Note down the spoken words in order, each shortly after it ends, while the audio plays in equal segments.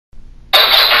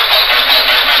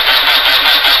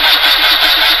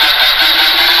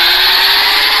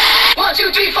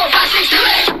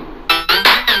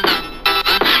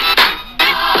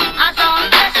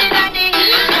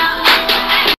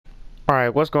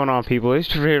Alright, what's going on, people?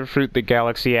 It's your favorite fruit, the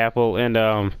Galaxy Apple,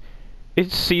 and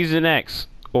it's Season X,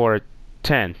 or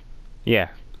 10.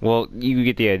 Yeah, well, you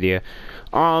get the idea.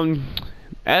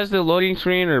 As the loading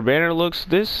screen or banner looks,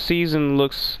 this season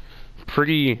looks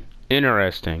pretty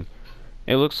interesting.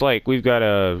 It looks like we've got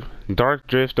a Dark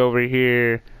Drift over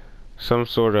here, some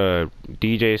sort of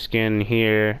DJ skin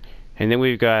here, and then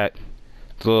we've got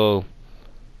the little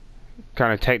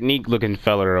kind of Technique looking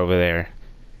feller over there.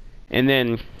 And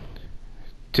then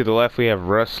to the left we have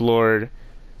Rust Lord,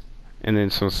 and then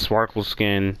some Sparkle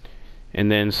skin,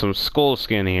 and then some Skull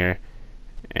skin here.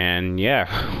 And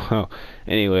yeah, well,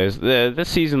 anyways, this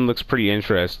season looks pretty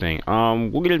interesting.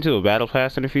 We'll get into a battle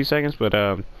pass in a few seconds,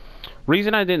 but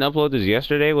reason I didn't upload this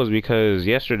yesterday was because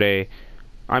yesterday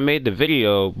I made the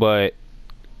video, but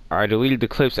I deleted the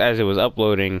clips as it was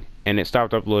uploading, and it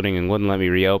stopped uploading and wouldn't let me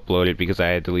re-upload it because I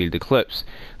had deleted the clips.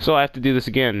 So I have to do this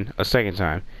again a second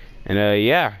time. And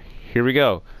yeah, here we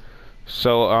go.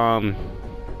 So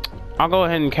I'll go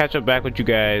ahead and catch up back with you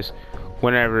guys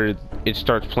whenever it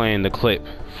starts playing the clip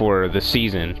for the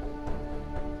season.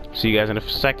 See you guys in a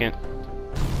second.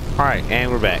 Alright,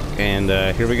 and we're back,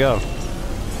 and here we go.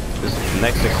 This is the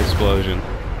Nexus explosion.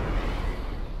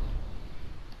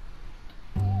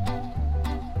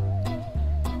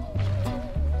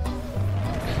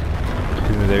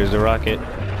 And there's the rocket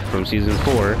from season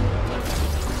 4.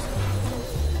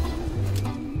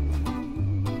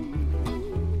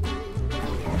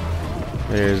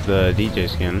 There's the DJ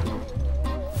skin.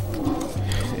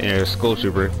 There's Skull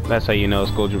Trooper. That's how you know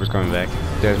Skull Trooper's coming back.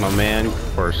 There's my man,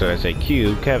 or should I say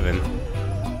Q, Kevin.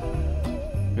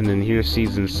 And then here's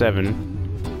season 7.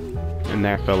 And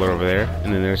that fella over there.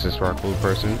 And then there's this Sparkle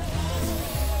person.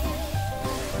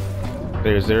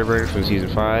 There's their bird from season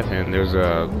 5. And there's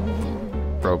a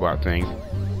robot thing.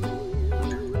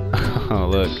 Oh,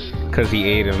 look. Because he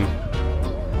ate him.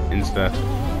 And stuff.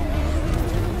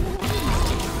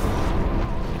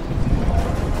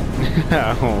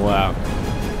 Oh wow.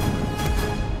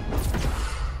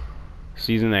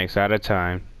 Season X out of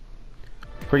time.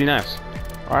 Pretty nice.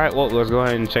 Alright, well, let's go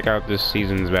ahead and check out this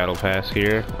season's battle pass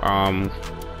here.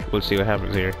 Let's see what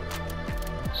happens here.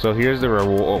 So here's the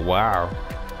reward. Oh, wow.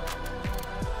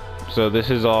 So this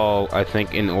is all, I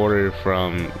think, in order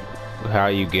from how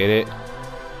you get it.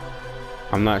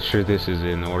 I'm not sure this is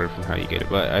in order from how you get it,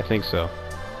 but I think so.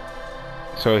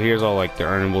 So here's all like the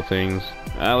earnable things.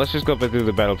 Let's just go back through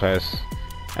the battle pass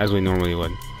as we normally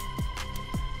would.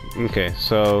 Okay,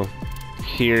 so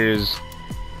here's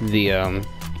the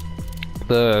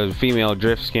female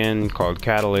drift skin called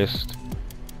Catalyst.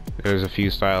 There's a few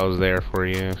styles there for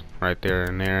you, right there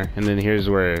and there. And then here's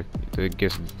where it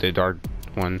gets the dark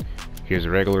one. Here's a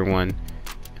regular one,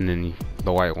 and then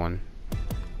the white one.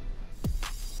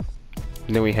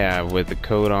 And then we have with the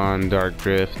code on Dark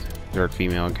Drift, Dark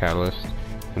Female Catalyst.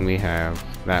 And we have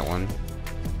that one.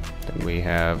 Then we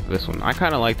have this one. I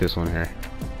kind of like this one here.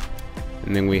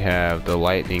 And then we have the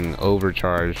lightning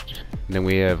overcharged. Then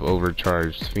we have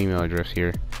overcharged female drift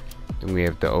here. Then we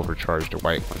have the overcharged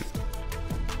white one.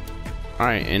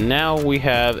 Alright, and now we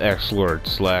have X-Lord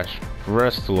slash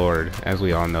Rust Lord, as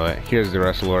we all know it. Here's the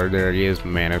Rust Lord. There he is,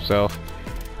 man himself.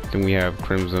 Then we have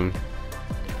Crimson.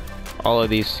 All of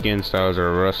these skin styles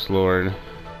are Rust Lord.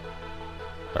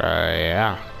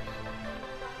 Yeah.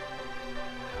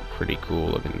 Pretty cool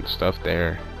looking stuff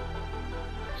there.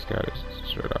 He's got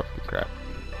his shirt off and crap.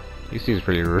 He seems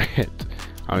pretty ripped.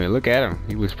 I mean, look at him.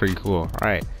 He looks pretty cool.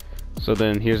 Alright. So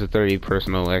then here's the 30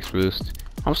 personal X boost.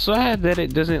 I'm sad that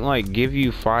it doesn't like give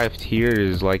you 5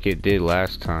 tiers like it did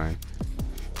last time.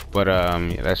 But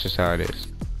yeah, that's just how it is.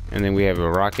 And then we have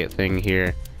a rocket thing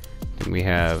here. Then we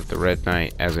have the Red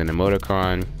Knight as an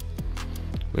emoticon.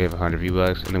 We have 100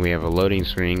 V-Bucks. And then we have a loading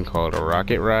screen called a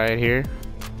rocket ride here.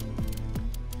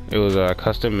 It was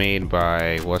custom made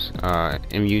by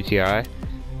MUTI.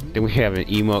 Then we have an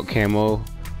emote camo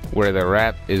where the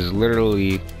wrap is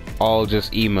literally all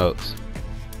just emotes.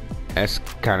 That's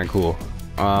kind of cool.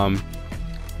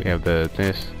 We have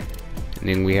this, and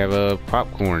then we have a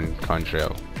popcorn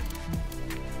contrail.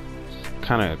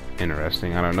 Kind of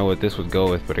interesting. I don't know what this would go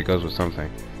with, but it goes with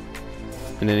something.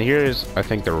 And then here's, I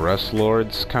think, the Rust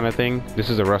Lords kind of thing. This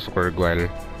is a Rust Lord glider.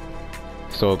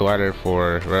 So a glider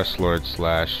for Rust Lord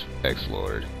slash X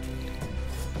Lord.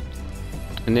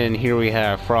 And then here we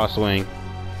have Frostwing,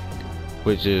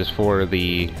 which is for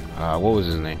the what was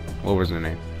his name?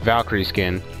 Valkyrie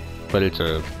skin, but it's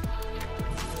a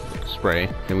spray.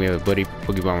 Then we have a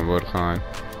Boogie Bomber Vodacon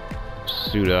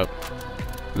suit up.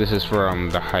 This is from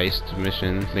the heist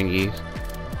mission thingies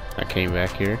that came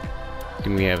back here.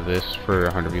 Then we have this for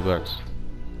 100 V-Bucks.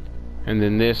 And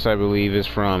then this, I believe, is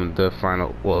from the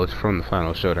final, well, it's from the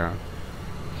final showdown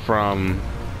from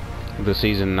the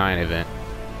season 9 event.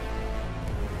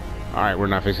 Alright, we're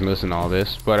not fixing to listen to all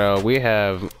this, but we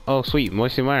have, oh sweet,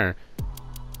 Moisty Mire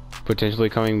potentially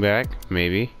coming back,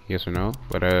 maybe, yes or no,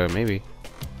 but maybe.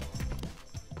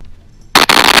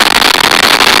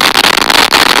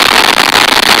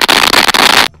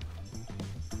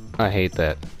 I hate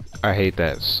that. I hate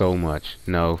that so much.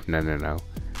 No.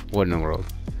 What in the world?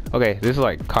 Okay, this is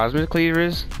like Cosmic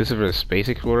Cleavers. This is for the Space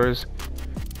Explorers.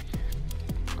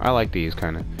 I like these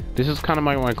kind of. This is kind of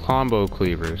like my combo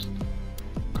cleavers.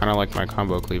 Kind of like my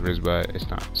combo cleavers, but it's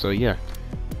not. So yeah.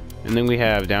 And then we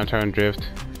have Downtown Drift,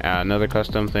 another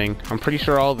custom thing. I'm pretty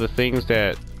sure all the things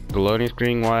that the loading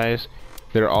screen wise,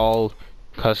 they're all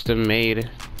custom made.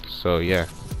 So yeah.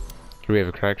 Here we have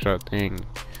a Crackshot thing.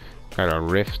 Got a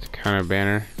Rift kind of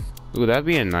banner. Ooh, that'd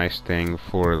be a nice thing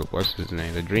for, what's his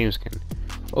name, the Dream skin.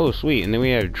 Oh, sweet. And then we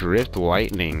have Drift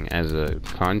Lightning as a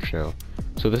concho.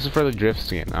 So this is for the Drift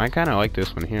skin. I kind of like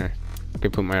this one here. I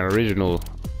could put my original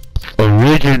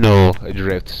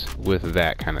drifts with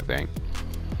that kind of thing.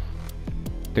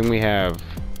 Then we have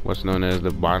what's known as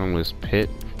the Bottomless Pit.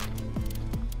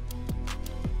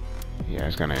 Yeah,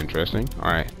 it's kind of interesting.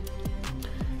 Alright.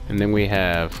 And then we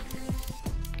have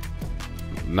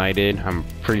Knighted. I'm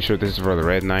pretty sure this is for the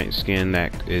Red Knight skin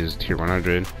that is tier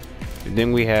 100. And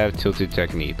then we have Tilted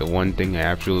Technique. The one thing I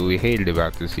absolutely hated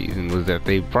about this season was that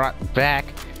they brought back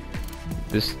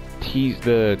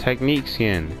the Technique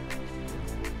skin.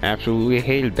 Absolutely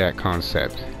hated that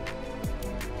concept.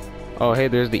 Oh hey,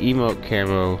 there's the emote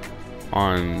camo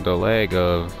on the leg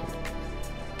of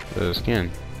the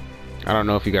skin. I don't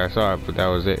know if you guys saw it, but that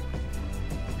was it.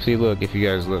 See, look, if you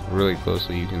guys look really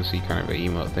closely, you can see kind of an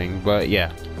emote thing. But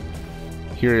yeah,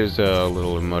 here is a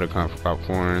little emoticon for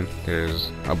popcorn. There's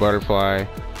a butterfly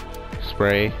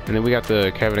spray, and then we got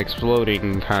the Kevin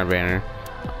exploding kind of banner.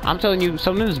 I'm telling you,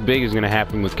 something as big is gonna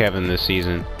happen with Kevin this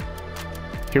season.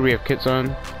 Here we have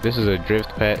Kitsun. This is a drift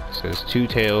pet. It says 2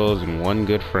 tails and 1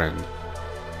 good friend.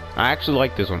 I actually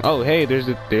like this one. Oh hey, there's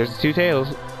the 2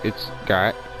 tails. It's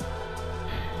got.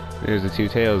 There's the 2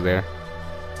 tails there.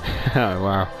 Oh,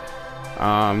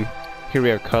 wow. Here we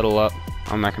have Cuddle Up.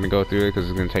 I'm not gonna go through it because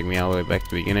it's gonna take me all the way back to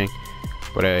the beginning.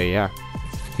 But yeah.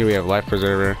 Here we have Life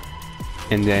Preserver,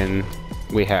 and then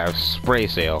we have Spray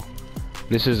Sail.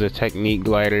 This is a Technique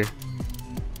glider.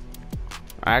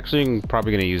 I actually am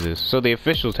probably gonna use this. So the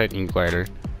official Technique glider,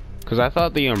 because I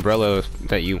thought the umbrella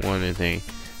that you wanted thing.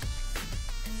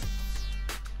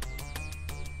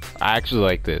 I actually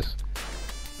like this.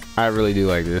 I really do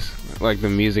like this. Like the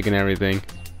music and everything.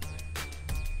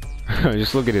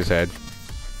 Just look at his head.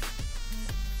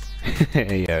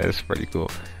 Yeah, that's pretty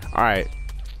cool. Alright.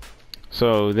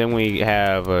 So then we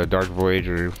have a Dark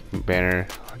Voyager banner.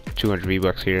 200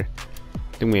 V-Bucks here.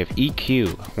 Then we have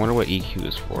EQ. I wonder what EQ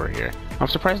is for here. I'm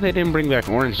surprised they didn't bring back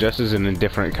Orange Justice in a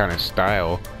different kind of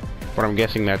style. But I'm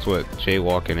guessing that's what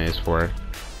Jaywalking is for.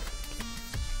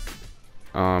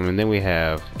 And then we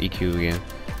have EQ again.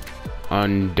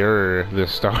 Under the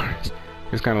Stars.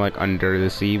 It's kind of like Under the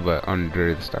Sea, but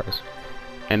under the stars.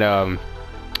 And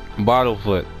bottle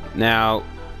flip. Now,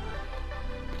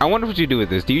 I wonder what you do with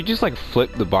this. Do you just like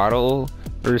flip the bottle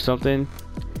or something?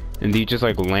 And do you just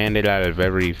like land it out of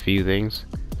every few things?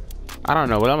 I don't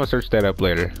know, but I'm gonna search that up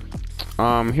later.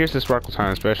 Here's the Sparkle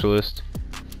Time Specialist.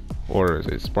 Or is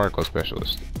it Sparkle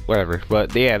Specialist? Whatever.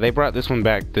 But yeah, they brought this one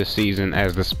back this season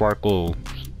as the Sparkle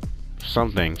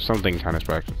something kind of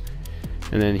special.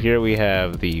 And then here we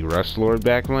have the Rust Lord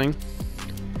backbling.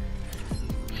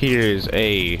 Here's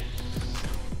a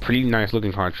pretty nice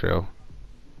looking contrail.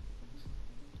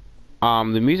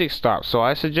 The music stops, so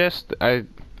I suggest,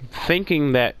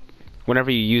 thinking that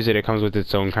whenever you use it, it comes with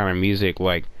its own kind of music,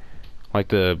 like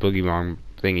the Boogie Bomb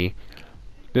thingy.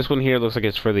 This one here looks like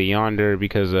it's for the Yonder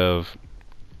because of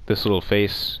this little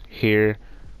face here.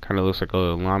 Kind of looks like a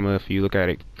little llama if you look at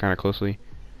it kind of closely.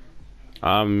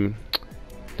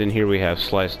 Then here we have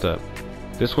Sliced Up.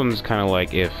 This one's kind of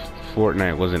like if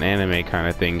Fortnite was an anime kind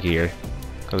of thing here.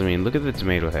 Because I mean, look at the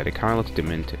tomato head. It kind of looks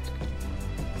demented.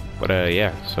 But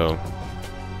yeah, so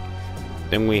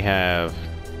then we have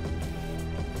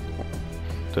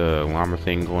the llama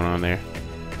thing going on there.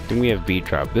 Then we have Beat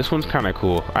Drop. This one's kind of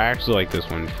cool. I actually like this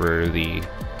one for the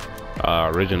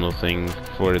original thing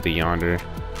for the Yonder.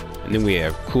 And then we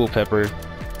have Cool Pepper,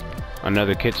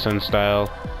 another Kitsun style,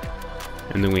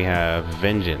 and then we have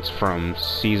Vengeance from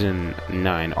season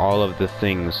 9. All of the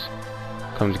things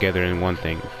come together in one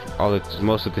thing.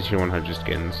 Most of the tier 100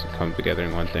 skins come together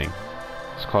in one thing.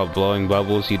 It's called Blowing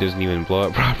Bubbles. He doesn't even blow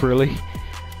it properly.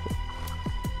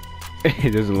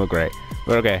 It doesn't look right,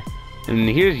 but okay. And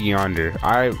here's Yonder.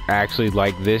 I actually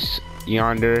like this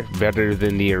Yonder better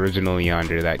than the original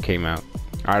Yonder that came out.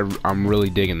 I'm really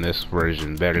digging this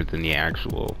version better than the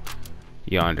actual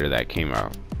Yonder that came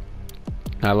out.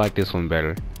 I like this one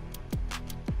better.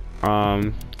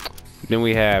 Then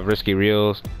we have Risky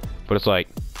Reels, but it's like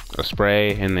a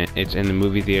spray and it's in the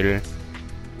movie theater.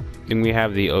 Then we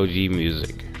have the OG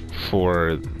music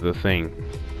for the thing,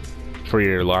 for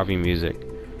your lobby music.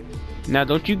 Now,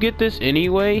 don't you get this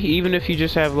anyway, even if you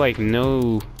just have like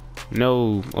no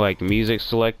like music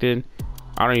selected?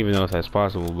 I don't even know if that's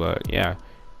possible, but yeah.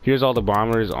 Here's all the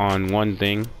bombers on one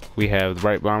thing. We have the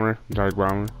Bright Bomber, Dark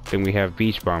Bomber, then we have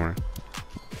Beach Bomber.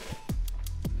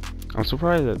 I'm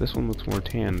surprised that this one looks more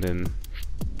tan than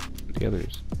the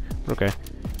others. Okay.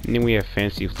 And then we have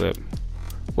Fancy Flip.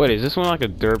 What is this one, like a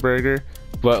dirt burger?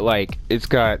 But like it's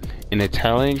got an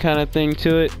Italian kind of thing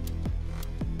to it.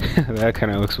 That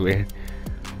kind of looks weird.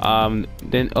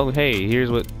 Then oh hey, here's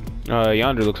what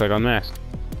Yonder looks like on mask.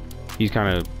 He's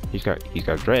got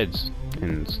dreads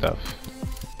and stuff.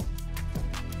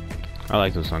 I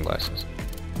like those sunglasses.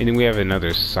 And then we have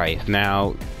another Scythe.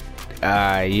 Now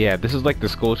yeah, this is like the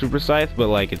Skull Trooper Scythe, but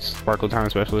like it's Sparkle Time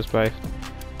Specialist Scythe.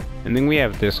 And then we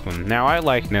have this one. Now I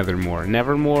like Nevermore.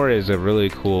 Nevermore is a really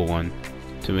cool one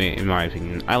to me, in my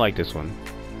opinion. I like this one.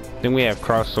 Then we have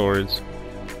Cross Swords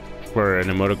for an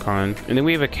emoticon. And then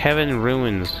we have a Kevin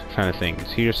Ruins kind of thing.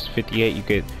 So here's 58, you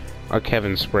get a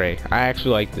Kevin spray. I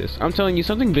actually like this. I'm telling you,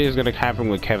 something big is gonna happen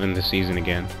with Kevin this season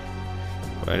again.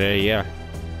 But yeah.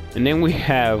 And then we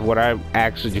have what I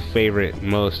actually favorite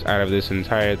most out of this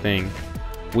entire thing.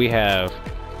 We have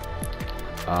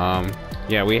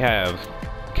yeah, we have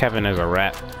Kevin as a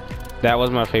rat. That was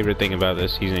my favorite thing about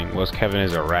this season, was Kevin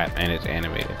as a rat, and it's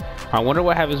animated. I wonder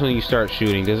what happens when you start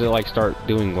shooting. Does it like start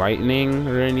doing lightning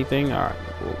or anything?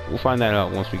 We'll find that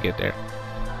out once we get there.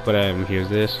 But here's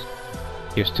this.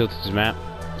 Here's Tilted's map.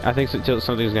 I think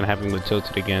something's gonna happen with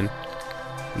Tilted again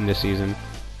in this season.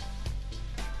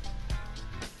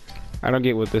 I don't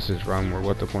get what this is from or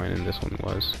what the point in this one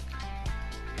was.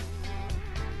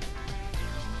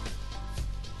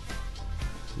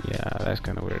 Yeah, that's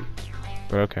kind of weird,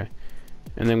 but okay.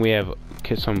 And then we have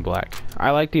Kitsun Black.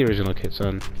 I like the original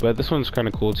Kitsun, but this one's kind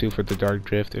of cool too for the Dark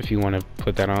Drift if you want to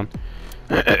put that on.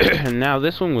 Now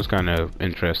this one was kind of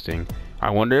interesting.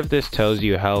 I wonder if this tells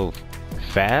you how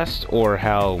fast or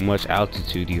how much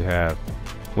altitude you have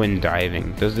when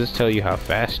diving. Does this tell you how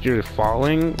fast you're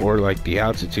falling, or like the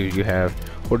altitude you have,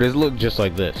 or does it look just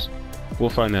like this? We'll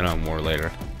find that out more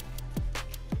later.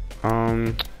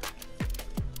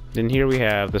 Then here we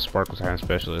have the Sparkle Time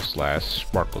Specialist /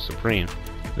 Sparkle Supreme.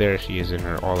 There she is in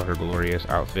all of her glorious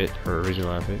outfit, her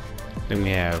original outfit. Then we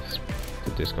have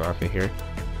the disco outfit here,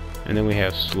 and then we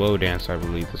have Slow Dance. I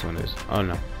believe this one is. Oh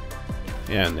no,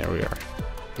 yeah, and there we are.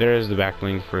 There is the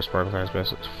backlink for Sparkle Time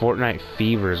Specialist. Fortnite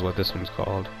Fever is what this one's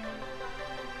called.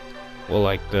 Well,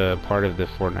 like the part of the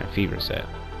Fortnite Fever set.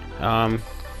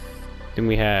 Then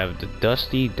we have the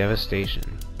Dusty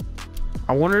Devastation.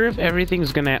 I wonder if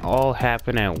everything's gonna all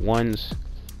happen at once,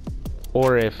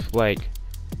 or if like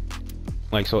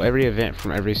so every event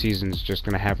from every season is just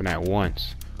gonna happen at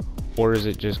once, or is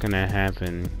it just gonna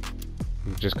happen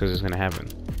just because it's gonna happen?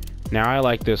 Now I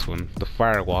like this one, the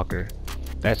Firewalker.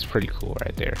 That's pretty cool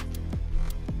right there.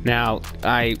 Now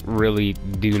I really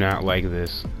do not like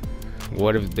this.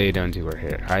 What have they done to her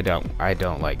hair? I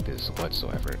don't like this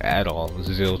whatsoever at all.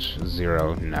 Zilch,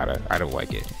 zero, nada. I don't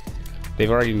like it. They've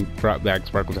already brought back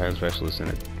Sparkle Time Specialist in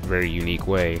a very unique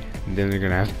way. Then they're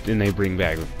gonna then they bring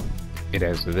back it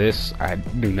as this. I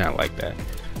do not like that.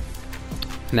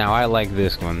 Now I like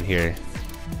this one here.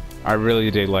 I really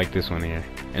did like this one here.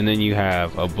 And then you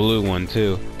have a blue one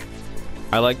too.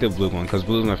 I like the blue one because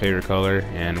blue is my favorite color,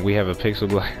 and we have a pixel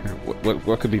black.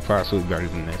 What could be possibly better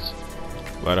than this?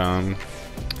 But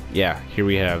yeah, here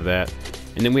we have that.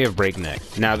 And then we have Breakneck.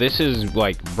 Now this is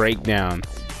like Breakdown,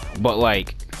 but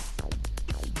like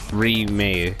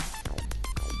remade.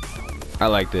 I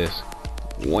like this.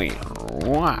 Look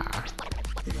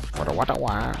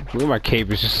at my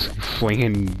cape is just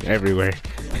flinging everywhere.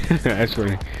 That's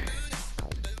funny.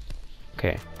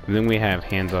 Okay, and then we have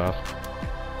Hands Off.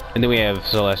 And then we have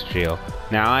Celestial.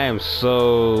 Now I am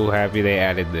so happy they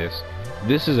added this.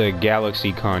 This is a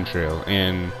Galaxy contrail,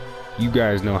 and you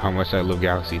guys know how much I love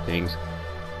Galaxy things.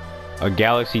 A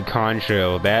Galaxy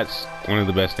contrail, that's one of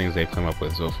the best things they've come up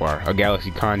with so far. A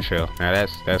Galaxy contrail. Now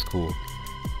that's cool.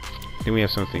 Then we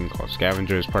have something called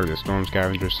Scavenger as part of the Storm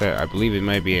Scavenger set. I believe it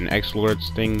might be an X-Lords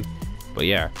thing, but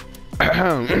yeah.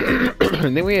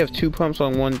 And then we have 2 pumps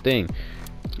on one thing.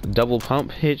 Double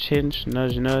pump, hitch, hinge,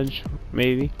 nudge, nudge,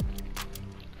 maybe.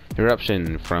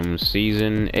 Eruption from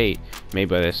Season 8, made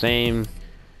by the same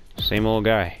old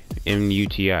guy,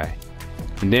 MUTI.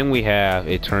 And then we have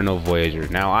Eternal Voyager.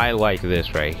 Now I like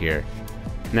this right here.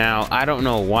 Now I don't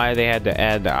know why they had to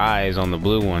add the eyes on the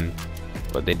blue one,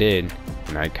 but they did,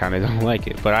 and I kind of don't like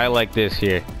it. But I like this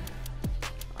here.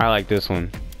 I like this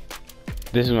one.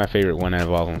 This is my favorite one out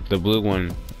of all of them. The blue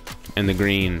one and the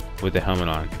green with the helmet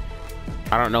on.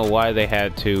 I don't know why they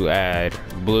had to add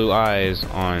blue eyes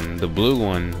on the blue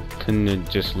one. Couldn't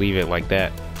just leave it like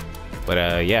that.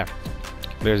 But yeah,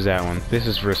 there's that one. This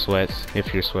is for sweats.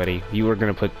 If you're sweaty, you were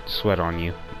gonna put sweat on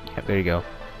you. Yeah, there you go.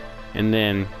 And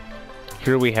then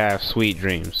here we have Sweet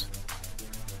Dreams.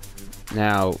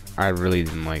 Now I really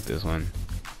didn't like this one,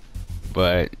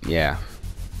 but yeah,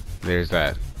 there's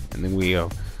that. And then we go.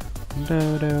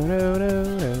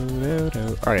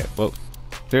 Alright, well,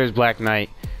 there's Black Knight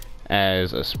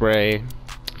as a spray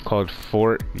called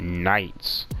Fort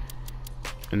Knights.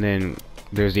 And then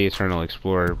there's the Eternal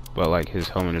Explorer, but like his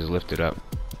helmet is lifted up.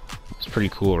 It's pretty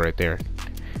cool right there.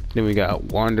 Then we got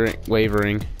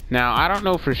Wavering. Now I don't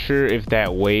know for sure if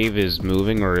that wave is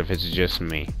moving or if it's just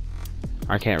me.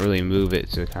 I can't really move it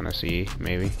to kind of see,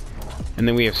 maybe. And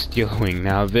then we have Steelwing.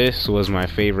 Now this was my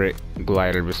favorite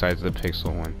glider besides the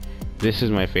Pixel one. This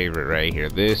is my favorite right here.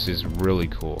 This is really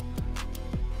cool.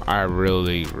 I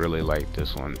really like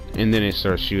this one. And then it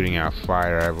starts shooting out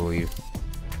fire, I believe.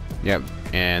 Yep,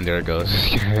 and there it goes.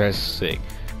 That's sick.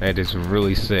 That is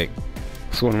really sick.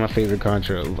 It's one of my favorite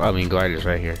gliders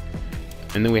right here.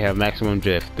 And then we have Maximum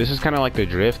Drift. This is kind of like the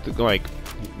drift like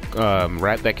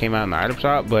wrap that came out in the item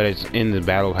shop, but it's in the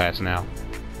battle pass now.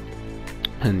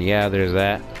 And yeah, there's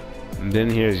that. And then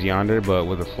here's Yonder, but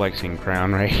with a flexing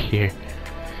crown right here.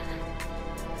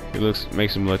 It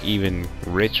makes him look even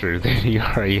richer than he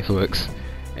already looks.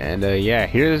 And yeah,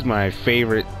 here's my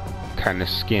favorite kind of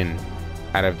skin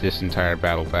out of this entire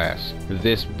battle pass.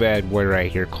 This bad boy right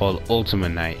here called Ultima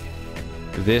Knight.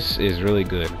 This is really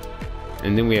good.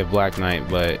 And then we have Black Knight,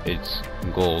 but it's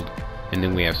gold. And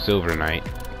then we have Silver Knight,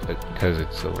 because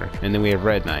it's silver. And then we have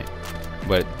Red Knight,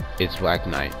 but it's Black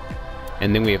Knight.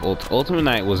 And then we have Ultima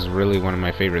Knight was really one of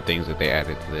my favorite things that they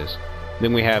added to this.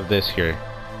 Then we have this here.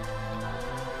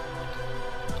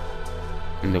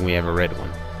 And then we have a red one.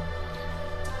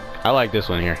 I like this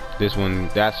one here. This one,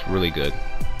 that's really good.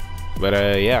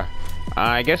 But yeah,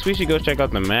 I guess we should go check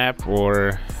out the map,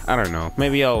 or I don't know.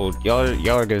 Maybe y'all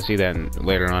are gonna see that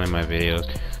later on in my videos.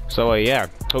 So yeah,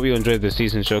 hope you enjoyed the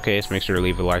season showcase. Make sure to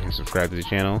leave a like and subscribe to the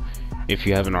channel if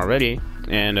you haven't already.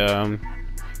 And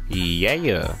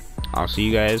yeah, I'll see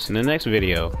you guys in the next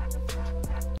video.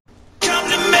 Come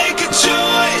to make a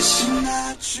choice.